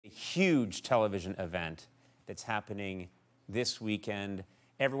huge television event that's happening this weekend.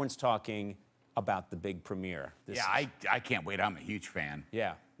 Everyone's talking about the big premiere. Yeah, I can't wait. I'm a huge fan.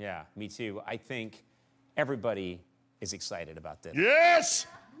 Yeah, me too. I think everybody is excited about this. Yes!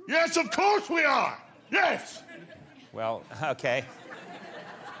 Yes, of course we are! Yes! Well, okay.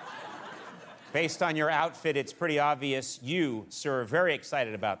 Based on your outfit, it's pretty obvious you, sir, are very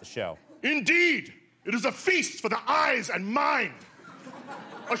excited about the show. Indeed! It is a feast for the eyes and mind.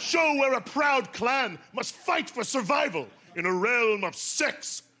 A show where a proud clan must fight for survival in a realm of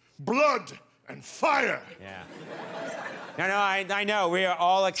sex, blood, and fire. Yeah. No, I know. We are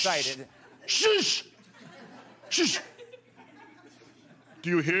all excited. Shh! Shh! Do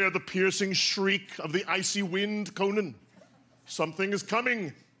you hear the piercing shriek of the icy wind, Conan? Something is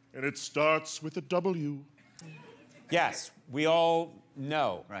coming, and it starts with a W. Yes, we all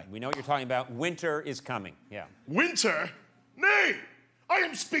know. Right. We know what you're talking about. Winter is coming. Yeah. Winter? Nay! I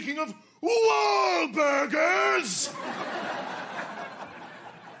am speaking of Wahlburgers!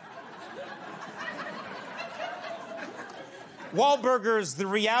 Wahlburgers, the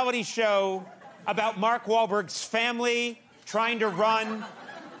reality show about Mark Wahlberg's family trying to run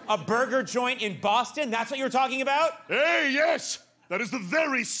a burger joint in Boston. That's what you're talking about? Hey, yes! That is the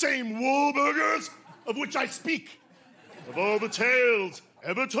very same Wahlburgers of which I speak. Of all the tales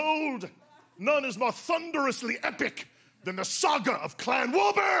ever told, none is more thunderously epic than the saga of Clan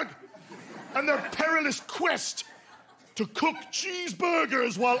Wahlberg and their perilous quest to cook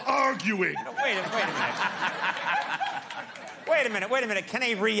cheeseburgers while arguing. No, wait a minute. Wait a minute. Can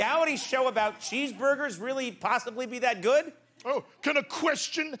a reality show about cheeseburgers really possibly be that good? Oh, can a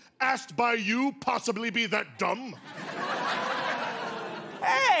question asked by you possibly be that dumb?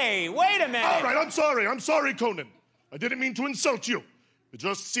 Hey, wait a minute. All right, I'm sorry, Conan. I didn't mean to insult you. It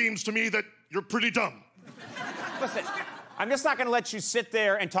just seems to me that you're pretty dumb. Listen, I'm just not going to let you sit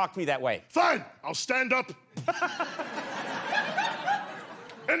there and talk to me that way. Fine, I'll stand up.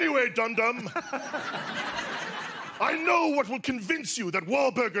 Anyway, dum-dum, I know what will convince you that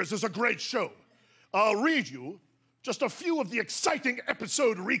Wahlburgers is a great show. I'll read you just a few of the exciting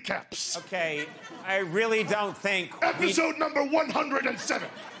episode recaps. Okay, I really don't think... Episode number 107.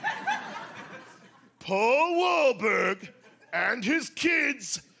 Paul Wahlberg and his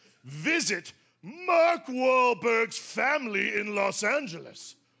kids visit Mark Wahlberg's family in Los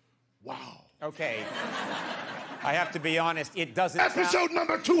Angeles. Wow. Okay. I have to be honest, it doesn't Episode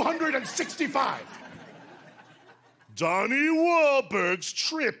number 265. Donnie Wahlberg's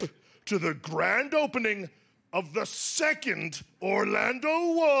trip to the grand opening of the second Orlando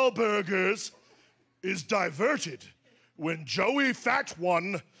Wahlburgers is diverted when Joey Fat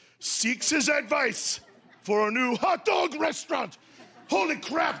One seeks his advice for a new hot dog restaurant. Holy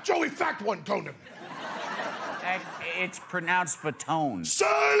crap, Joey Fat One, Conan. It's pronounced Fatone.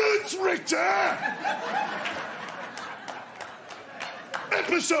 Silence, Richter!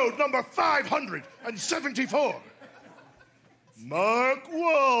 Episode number 574. Mark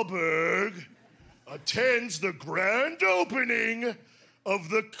Wahlberg attends the grand opening of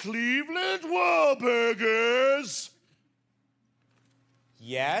the Cleveland Wahlburgers.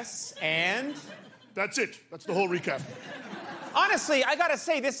 Yes, and? That's it. That's the whole recap. Honestly, I gotta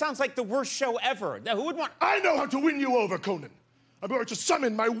say, this sounds like the worst show ever. Now, who would want... I know how to win you over, Conan. I'm going to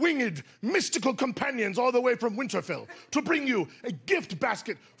summon my winged, mystical companions all the way from Winterfell to bring you a gift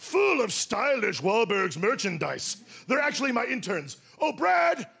basket full of stylish Wahlberg's merchandise. They're actually my interns. Oh,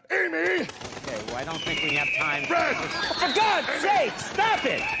 Brad, Amy. Okay, well, I don't think we have time. Brad! For God's sake, stop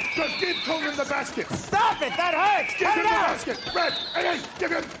it! Just give Conan the basket. Stop it, that hurts! Give Cut him it the out! basket. Brad, hey,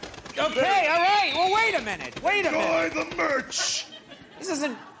 give him. Okay, all right. Well, wait a minute. Enjoy the merch. This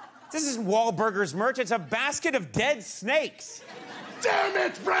isn't Wahlburgers merch. It's a basket of dead snakes. Damn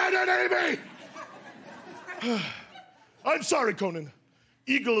it, Brad and Amy! I'm sorry, Conan.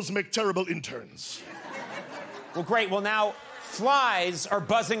 Eagles make terrible interns. Well, great. Well, now flies are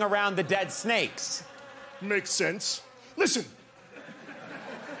buzzing around the dead snakes. Makes sense. Listen.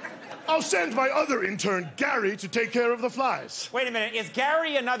 I'll send my other intern, Gary, to take care of the flies. Wait a minute. Is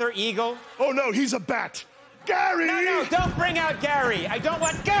Gary another eagle? Oh, no, he's a bat. Gary! No, don't bring out Gary. I don't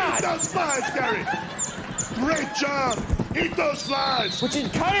want... God! Eat those flies, Gary! Great job! Eat those flies! Would you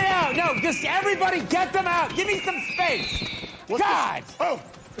cut it out? No, just everybody get them out. Give me some space. God! Oh,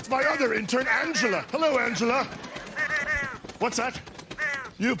 it's my other intern, Angela. Hello, Angela. What's that?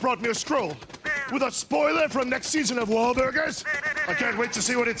 You brought me a scroll with a spoiler from next season of Wahlburgers. I can't wait to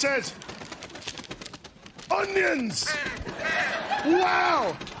see what it says. Onions!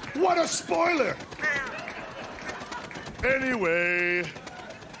 Wow! What a spoiler! Anyway,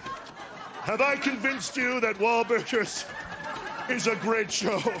 have I convinced you that Wahlburgers is a great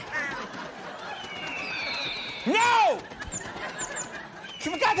show. No!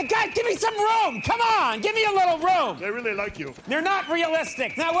 For God, give me some room. Come on, give me a little room. They really like you. They're not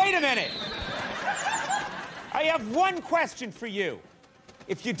realistic. Now, wait a minute. I have one question for you.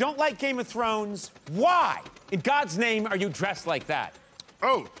 If you don't like Game of Thrones, why, in God's name, are you dressed like that?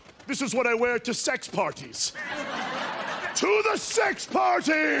 Oh, this is what I wear to sex parties. To the sex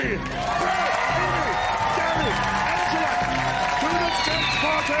party! Amy, Gary, Angela, to the sex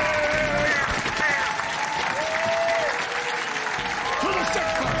party! To the sex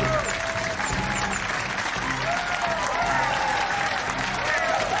party!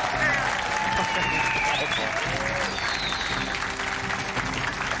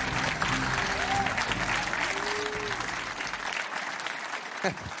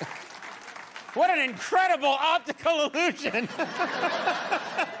 What an incredible optical illusion.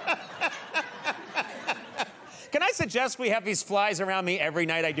 Can I suggest we have these flies around me every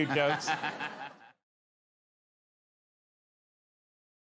night I do jokes?